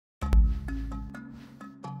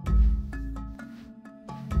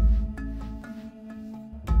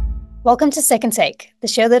Welcome to Second Take, the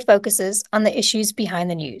show that focuses on the issues behind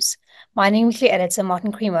the news. Mining Weekly editor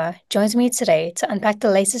Martin Creamer joins me today to unpack the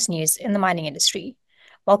latest news in the mining industry.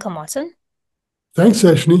 Welcome, Martin. Thanks,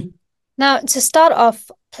 Ashley. Now, to start off,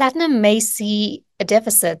 platinum may see a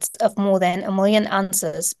deficit of more than 1 million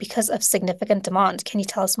ounces because of significant demand. Can you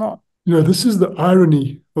tell us more? This is the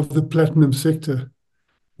irony of the platinum sector.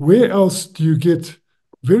 Where else do you get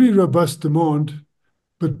very robust demand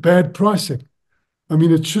but bad pricing? I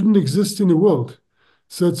mean, it shouldn't exist in the world.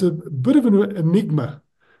 So it's a bit of an enigma.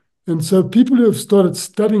 And so people who have started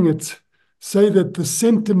studying it say that the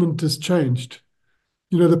sentiment has changed.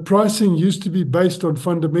 The pricing used to be based on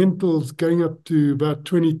fundamentals going up to about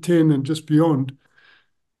 2010 and just beyond.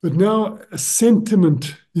 But now a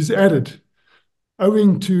sentiment is added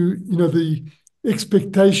owing to the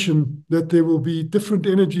expectation that there will be different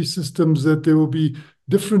energy systems, that there will be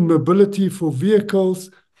different mobility for vehicles.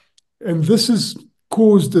 And this has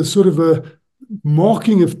caused a sort of a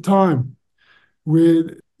marking of time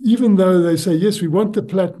where even though they say, yes, we want the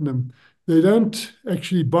platinum, they don't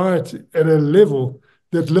actually buy it at a level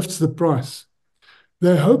that lifts the price.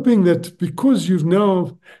 They're hoping that because you've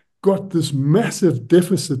now got this massive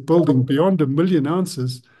deficit building beyond 1 million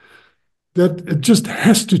ounces, that it just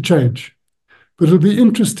has to change. But it'll be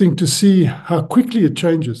interesting to see how quickly it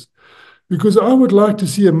changes, because I would like to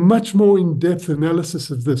see a much more in-depth analysis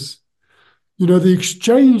of this. The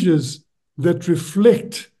exchanges that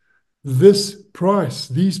reflect this price,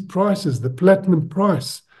 these prices, the platinum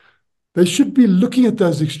price, they should be looking at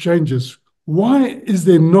those exchanges. Why is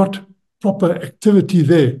there not proper activity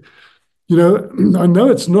there? I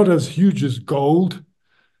know it's not as huge as gold,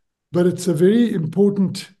 but it's a very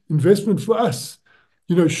important investment for us.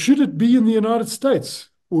 Should it be in the United States,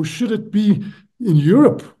 or should it be in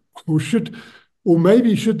Europe, or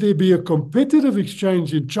maybe should there be a competitive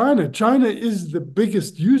exchange in China? China is the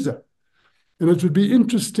biggest user. And it would be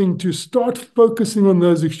interesting to start focusing on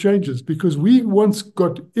those exchanges, because we once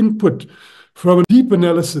got input from a deep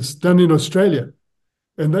analysis done in Australia.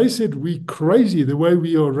 And they said, we're crazy the way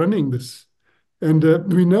we are running this. And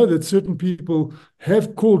we know that certain people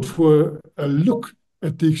have called for a look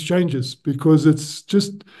at the exchanges, because it's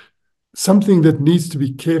just something that needs to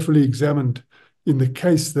be carefully examined in the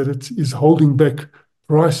case that it is holding back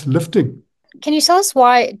price lifting. Can you tell us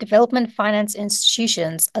why development finance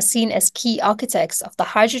institutions are seen as key architects of the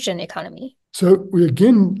hydrogen economy? So we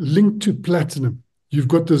again linked to platinum. You've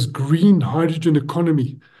got this green hydrogen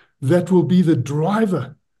economy that will be the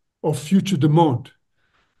driver of future demand.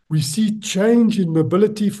 We see change in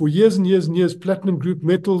mobility for years and years and years. Platinum group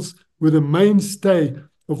metals were the mainstay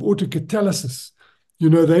of autocatalysis.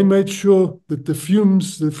 They made sure that the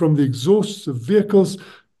fumes from the exhausts of vehicles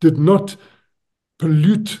did not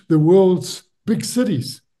pollute the world's big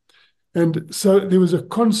cities. And so there was a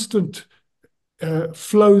constant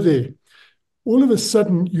flow there. All of a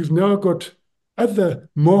sudden, you've now got other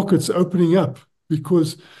markets opening up,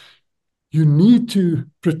 because you need to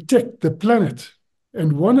protect the planet.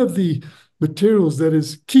 And one of the materials that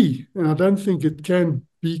is key, and I don't think it can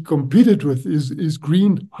be competed with, is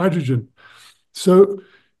green hydrogen. So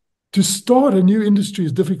to start a new industry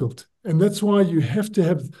is difficult. And that's why you have to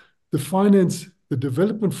have the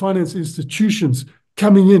development finance institutions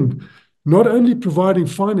coming in, not only providing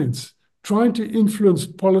finance, trying to influence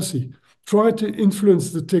policy, trying to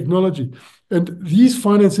influence the technology. And these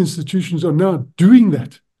finance institutions are now doing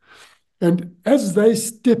that. And as they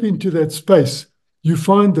step into that space, you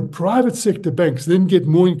find the private sector banks then get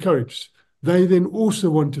more encouraged. They then also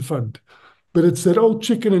want to fund. But it's that old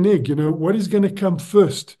chicken and egg, what is going to come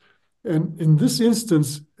first? And in this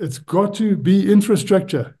instance, it's got to be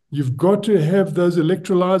infrastructure. You've got to have those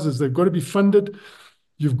electrolyzers. They've got to be funded.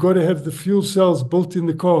 You've got to have the fuel cells built in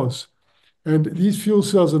the cars. And these fuel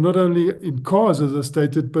cells are not only in cars, as I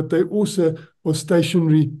stated, but they also are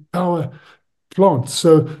stationary power plants.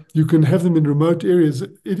 So you can have them in remote areas.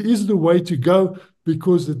 It is the way to go,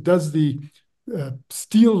 because it does the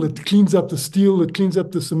steel, it cleans up the steel, it cleans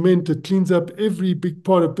up the cement, it cleans up every big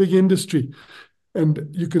part of big industry. And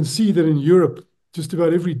you can see that in Europe, just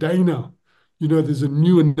about every day now, there's a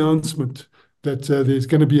new announcement that there's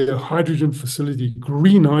going to be a hydrogen facility,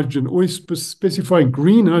 green hydrogen, always specifying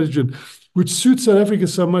green hydrogen, which suits South Africa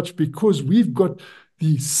so much, because we've got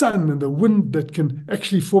the sun and the wind that can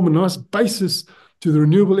actually form a nice basis to the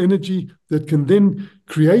renewable energy that can then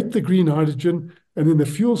create the green hydrogen. And then the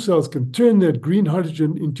fuel cells can turn that green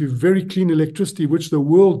hydrogen into very clean electricity, which the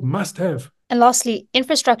world must have. And lastly,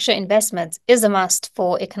 infrastructure investment is a must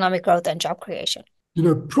for economic growth and job creation.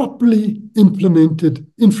 Properly implemented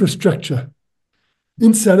infrastructure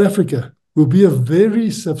in South Africa will be a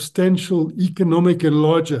very substantial economic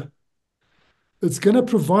enlarger It's going to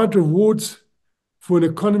provide rewards for an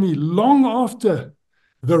economy long after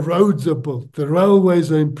the roads are built, the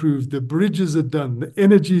railways are improved, the bridges are done, the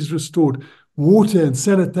energy is restored, water and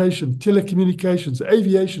sanitation, telecommunications,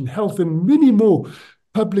 aviation, health, and many more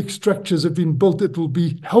public structures have been built. It will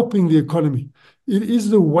be helping the economy. It is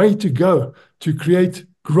the way to go to create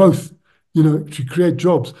growth, to create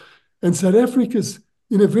jobs. And South Africa's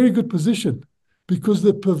in a very good position because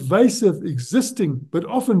the pervasive existing, but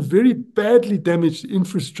often very badly damaged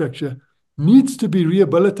infrastructure needs to be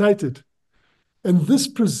rehabilitated. And this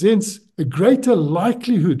presents a greater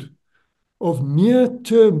likelihood of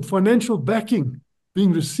near-term financial backing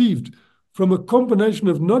being received from a combination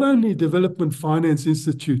of not only development finance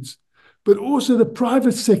institutes, but also the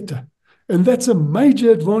private sector. And that's a major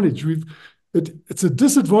advantage. It's a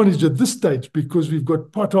disadvantage at this stage because we've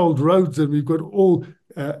got potholed roads and we've got all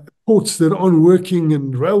ports that aren't working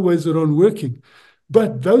and railways that aren't working.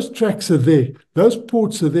 But those tracks are there, those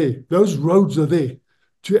ports are there, those roads are there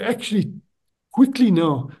to actually quickly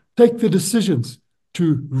now take the decisions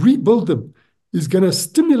to rebuild them is going to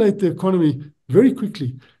stimulate the economy very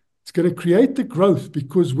quickly. It's going to create the growth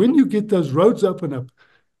because when you get those roads open up,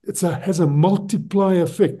 it has a multiplier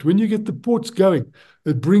effect. When you get the ports going,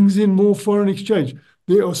 it brings in more foreign exchange.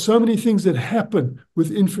 There are so many things that happen with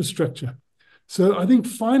infrastructure. So I think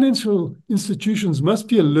financial institutions must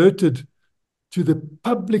be alerted to the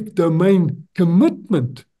public domain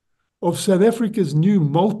commitment of South Africa's new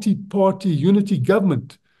multi-party unity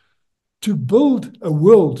government to build a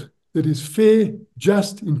world that is fair,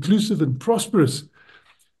 just, inclusive, and prosperous.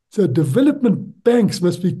 So development banks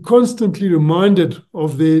must be constantly reminded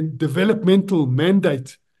of their developmental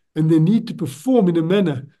mandate and their need to perform in a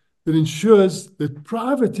manner that ensures that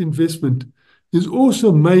private investment is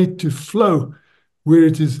also made to flow where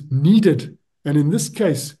it is needed. And in this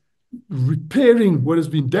case, repairing what has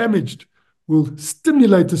been damaged will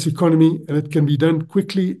stimulate this economy, and it can be done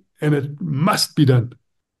quickly, and it must be done.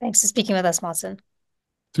 Thanks for speaking with us, Martin.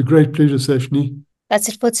 It's a great pleasure, Sashni. That's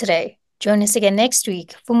it for today. Join us again next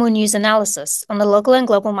week for more news analysis on the local and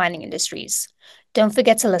global mining industries. Don't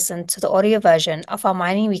forget to listen to the audio version of our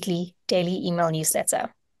Mining Weekly daily email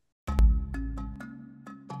newsletter.